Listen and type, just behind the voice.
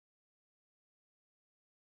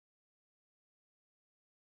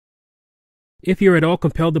If you're at all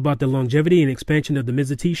compelled about the longevity and expansion of the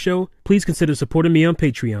Mr. T Show, please consider supporting me on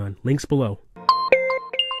Patreon. Links below.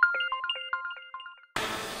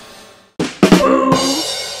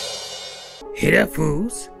 Hit up,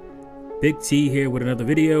 fools! Big T here with another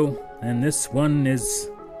video, and this one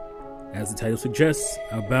is, as the title suggests,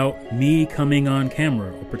 about me coming on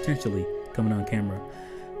camera, or potentially coming on camera.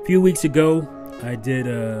 A few weeks ago, I did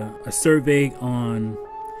a survey on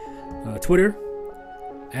Twitter,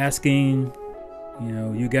 asking,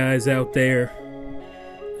 you guys out there,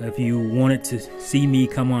 if you wanted to see me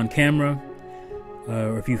come on camera,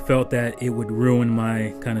 or if you felt that it would ruin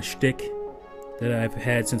my kind of shtick that I've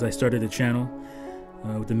had since I started the channel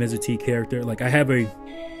with the Mr. T character. Like, I have a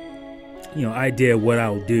idea what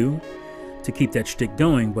I'll do to keep that shtick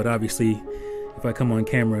going, but obviously if I come on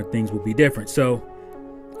camera, things will be different. So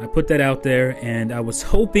I put that out there, and I was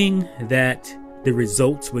hoping that the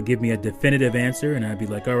results would give me a definitive answer, and I'd be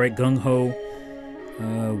like, all right, gung-ho,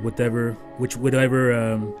 whatever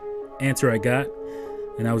answer I got.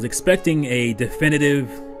 And I was expecting a definitive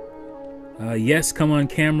yes, come on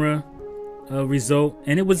camera result,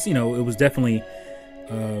 and it was, it was definitely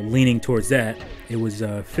leaning towards that. It was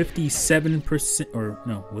 57%, or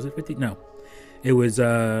no, was it 50? No, it was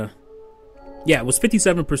it was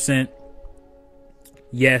 57%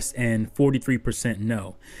 yes and 43%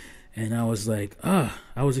 no. And I was like, I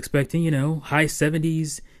was expecting, high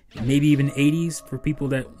 70s, maybe even 80s for people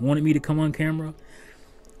that wanted me to come on camera.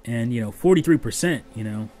 And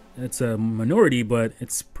 43%, that's a minority, but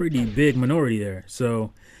it's pretty big minority there.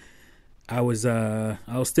 So I was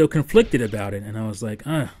still conflicted about it, and I was like,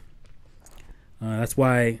 that's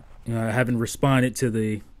why I haven't responded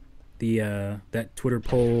to that Twitter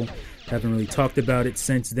poll. Haven't really talked about it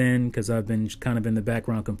since then, because I've been kind of in the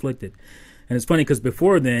background conflicted. And it's funny because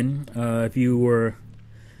before then, if you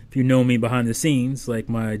know me behind the scenes, like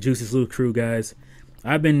my Juices Loose crew guys,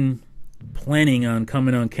 I've been planning on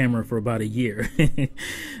coming on camera for about a year.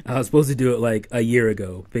 I was supposed to do it like a year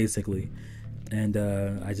ago, basically. And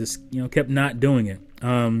I just, kept not doing it.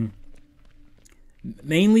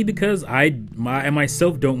 Mainly because I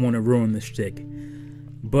myself don't want to ruin the shtick.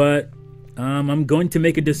 But I'm going to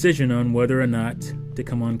make a decision on whether or not to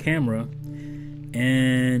come on camera.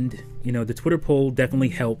 And, the Twitter poll definitely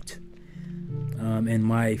helped. And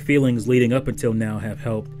my feelings leading up until now have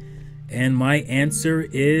helped. And my answer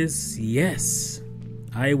is yes.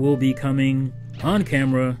 I will be coming on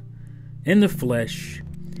camera in the flesh.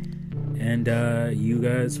 And you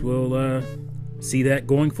guys will see that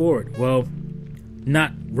going forward. Well,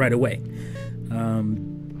 not right away.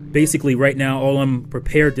 Basically, right now, all I'm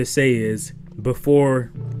prepared to say is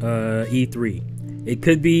before E3. It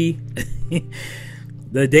could be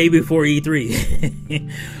the day before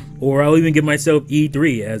E3. Or I'll even give myself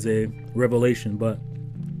E3 as a revelation. But,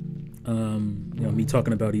 me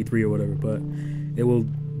talking about E3 or whatever. But it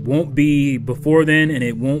won't be before then, and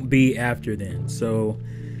it won't be after then. So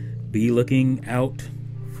be looking out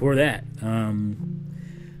for that.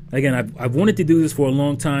 Again, I've wanted to do this for a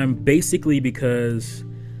long time, basically because,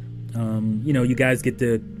 you guys get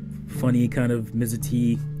the funny kind of Mr.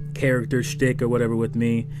 T character shtick or whatever with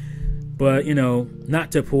me. But,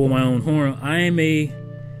 not to pull my own horn, I am a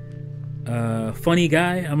funny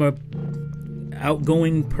guy. I'm a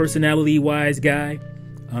outgoing, personality-wise guy.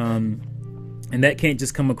 And that can't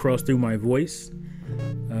just come across through my voice.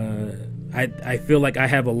 I feel like I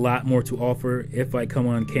have a lot more to offer if I come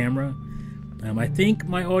on camera. I think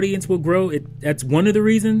my audience will grow. That's one of the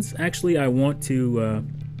reasons, actually, I want to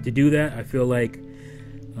do that. I feel like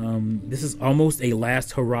this is almost a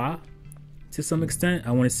last hurrah to some extent.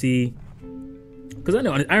 I want to see, because I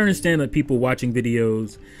understand that people watching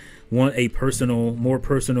videos want a more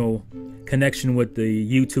personal connection with the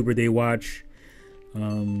YouTuber they watch.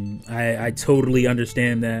 I totally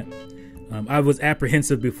understand that. I was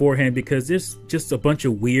apprehensive beforehand because there's just a bunch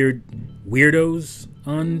of weirdos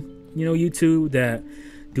on YouTube that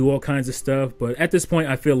do all kinds of stuff. But at this point,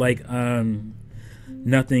 I feel like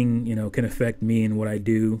nothing can affect me and what I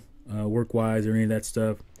do work-wise or any of that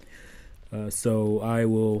stuff. So I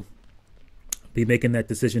will be making that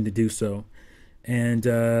decision to do so. And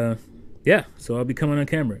so I'll be coming on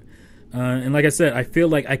camera. And like I said, I feel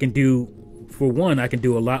like I can do a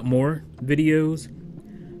lot more videos.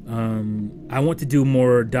 I want to do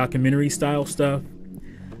more documentary style stuff.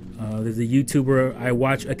 There's a YouTuber I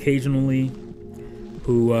watch occasionally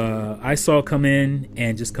who I saw come in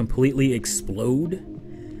and just completely explode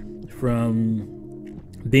from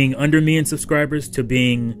being under me in subscribers to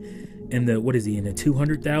being in the, what is he, in the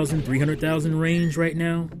 200,000, 300,000 range right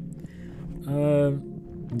now.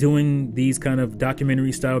 Doing these kind of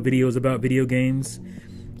documentary style videos about video games.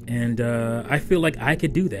 and I feel like I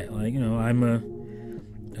could do that. Like, you know, I'm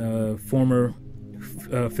a former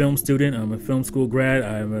film student. I'm a film school grad.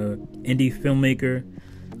 I'm a indie filmmaker,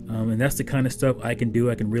 and that's the kind of stuff I can do.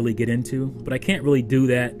 I can really get into, but I can't really do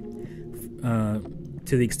that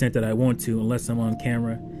to the extent that I want to unless I'm on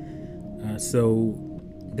camera. So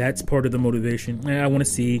that's part of the motivation. I want to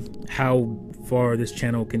see how far this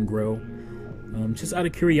channel can grow, just out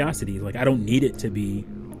of curiosity. Like, I don't need it to be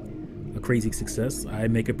a crazy success. I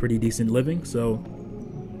make a pretty decent living, so,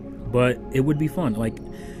 but it would be fun. Like,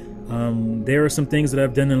 there are some things that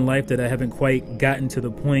I've done in life that I haven't quite gotten to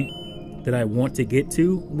the point that I want to get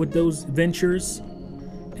to with those ventures,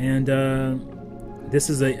 and this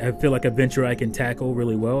is I feel like a venture I can tackle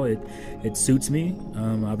really well. It suits me.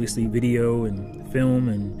 Obviously, video and film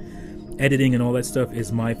and editing and all that stuff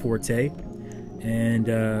is my forte, and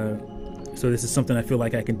so this is something I feel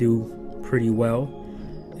like I can do pretty well,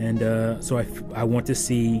 and so I want to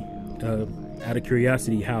see, out of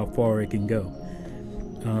curiosity, how far it can go.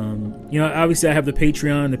 You know, obviously I have the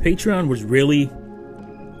Patreon. The Patreon was really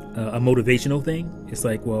a motivational thing. It's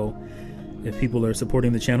like, well, if people are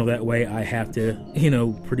supporting the channel that way, I have to, you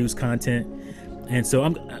know, produce content. And so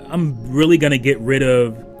I'm really gonna get rid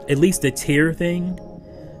of at least the tier thing.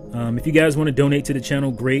 If you guys want to donate to the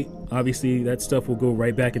channel, great. Obviously, that stuff will go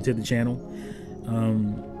right back into the channel.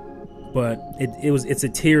 But it's a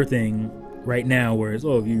tier thing right now, whereas,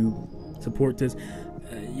 oh, if you support this,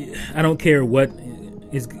 I don't care what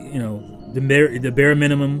is, you know, the bare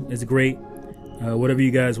minimum is great. Whatever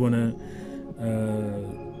you guys want to.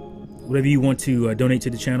 Whatever you want to donate to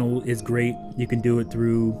the channel is great. You can do it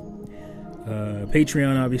through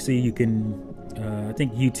Patreon, obviously. You can, I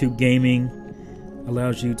think YouTube Gaming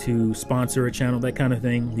allows you to sponsor a channel, that kind of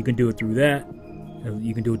thing. You can do it through that.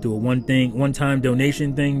 You can do it through a one-time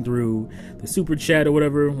donation thing through the super chat or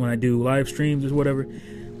whatever, when I do live streams or whatever.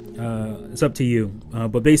 It's up to you.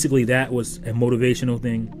 But basically that was a motivational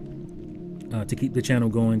thing to keep the channel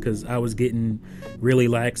going, because I was getting really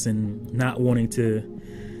lax and not wanting to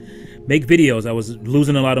make videos. I was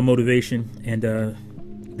losing a lot of motivation, and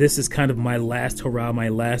this is kind of my last hurrah, my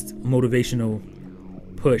last motivational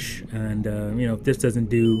push. And you know, if this doesn't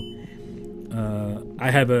do,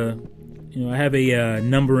 I have a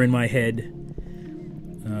number in my head.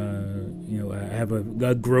 You know, I have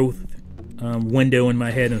a growth window in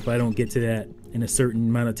my head, and if I don't get to that in a certain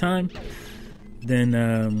amount of time, then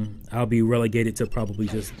I'll be relegated to probably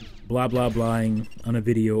just blah blah blahing on a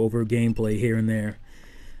video over gameplay here and there.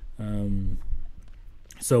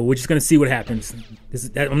 So we're just gonna see what happens.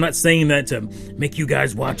 I'm not saying that to make you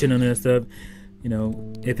guys watch it and that stuff. You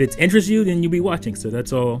know, if it interests you, then you'll be watching. So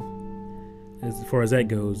that's all as far as that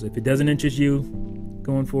goes. If it doesn't interest you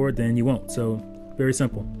going forward, then you won't. So very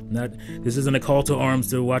simple. This isn't a call to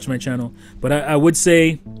arms to watch my channel, but I would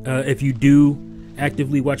say if you do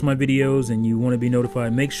actively watch my videos and you want to be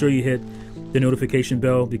notified, make sure you hit the notification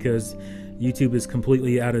bell, because YouTube is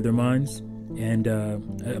completely out of their minds. And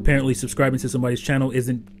apparently subscribing to somebody's channel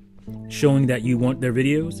isn't showing that you want their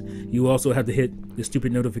videos. You also have to hit the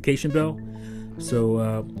stupid notification bell.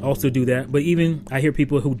 So also do that. But even I hear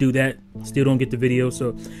people who do that still don't get the video.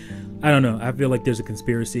 So I don't know. I feel like there's a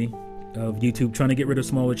conspiracy of YouTube trying to get rid of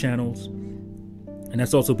smaller channels. And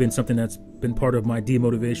that's also been something that's been part of my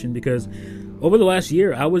demotivation, because over the last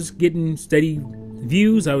year I was getting steady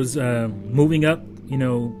views. I was moving up, you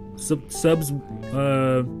know, sub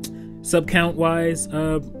count wise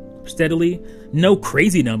steadily. No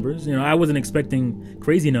crazy numbers, you know, I wasn't expecting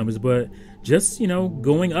crazy numbers, but just, you know,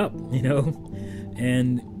 going up, you know.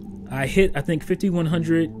 And I hit, I think,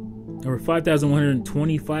 5,100 or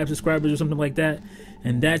 5,125 subscribers or something like that,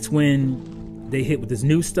 and that's when they hit with this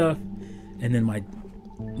new stuff, and then my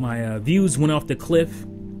views went off the cliff.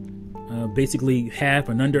 Basically half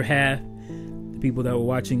and under half the people that were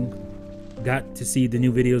watching got to see the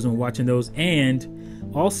new videos and were watching those,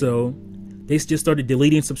 and also they just started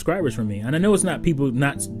deleting subscribers from me. And I know it's not people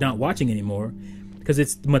not watching anymore, because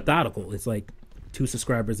it's methodical. It's like 2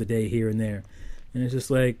 subscribers a day here and there, and it's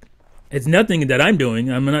just like, it's nothing that I'm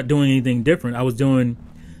doing. I'm not doing anything different. I was doing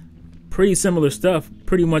pretty similar stuff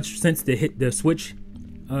pretty much since they hit the Switch,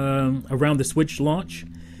 around the Switch launch,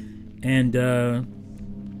 and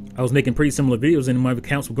I was making pretty similar videos, and my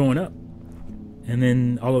accounts were going up. And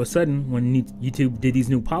then all of a sudden, when YouTube did these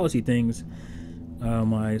new policy things,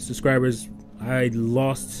 my subscribers, I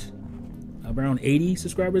lost around 80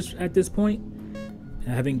 subscribers at this point. I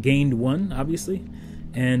haven't gained one, obviously,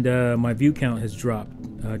 and my view count has dropped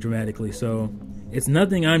dramatically. So it's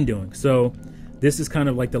nothing I'm doing. So this is kind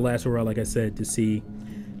of like the last hurrah, like I said, to see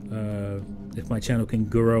if my channel can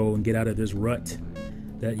grow and get out of this rut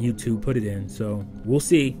that YouTube put it in. So we'll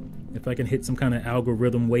see if I can hit some kind of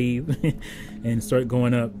algorithm wave and start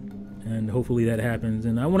going up, and hopefully that happens.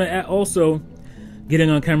 And I want to also, getting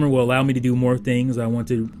on camera will allow me to do more things. I want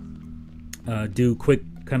to do quick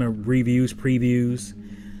kind of reviews, previews,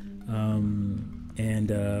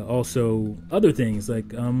 and also other things.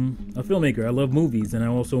 Like I'm a filmmaker. I love movies, and I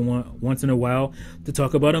also want once in a while to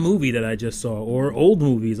talk about a movie that I just saw or old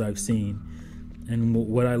movies I've seen and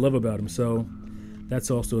what I love about them. So that's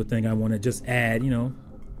also a thing I want to just add,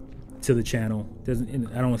 to the channel. I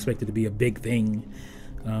don't expect it to be a big thing,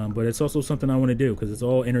 but it's also something I want to do because it's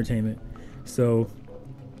all entertainment. So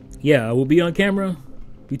yeah, I will be on camera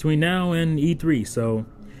between now and E3. So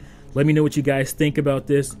let me know what you guys think about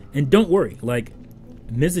this, and don't worry, like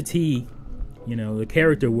Mrs. T, the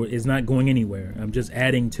character is not going anywhere. I'm just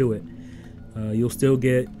adding to it. You'll still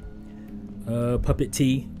get Puppet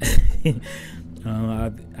T.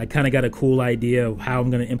 I kind of got a cool idea of how I'm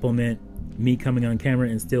going to implement me coming on camera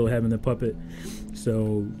and still having the puppet.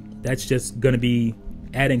 So that's just going to be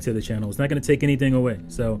adding to the channel. It's not going to take anything away.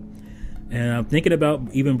 So, and I'm thinking about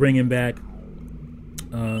even bringing back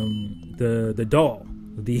the doll,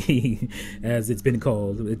 as it's been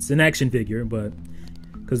called. It's an action figure, but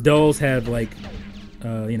because dolls have like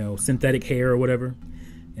synthetic hair or whatever,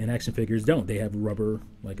 and action figures don't. They have rubber,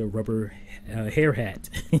 like a rubber hair hat.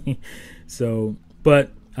 So,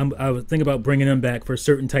 but I was thinking about bringing them back for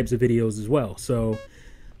certain types of videos as well. So,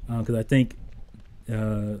 because I think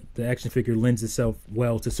the action figure lends itself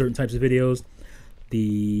well to certain types of videos.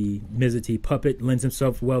 The Mrs. T puppet lends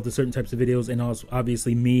himself well to certain types of videos, and also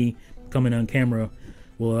obviously me coming on camera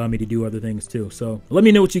will allow me to do other things too. So let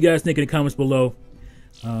me know what you guys think in the comments below.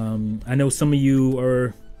 I know some of you,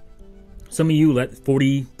 like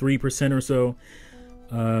 43% or so,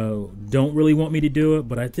 don't really want me to do it,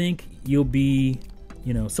 but I think you'll be,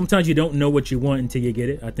 sometimes you don't know what you want until you get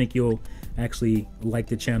it. I think you'll actually like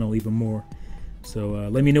the channel even more. So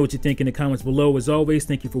let me know what you think in the comments below. As always,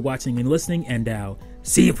 thank you for watching and listening, and I'll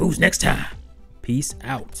see you fools next time. Peace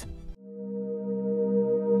out.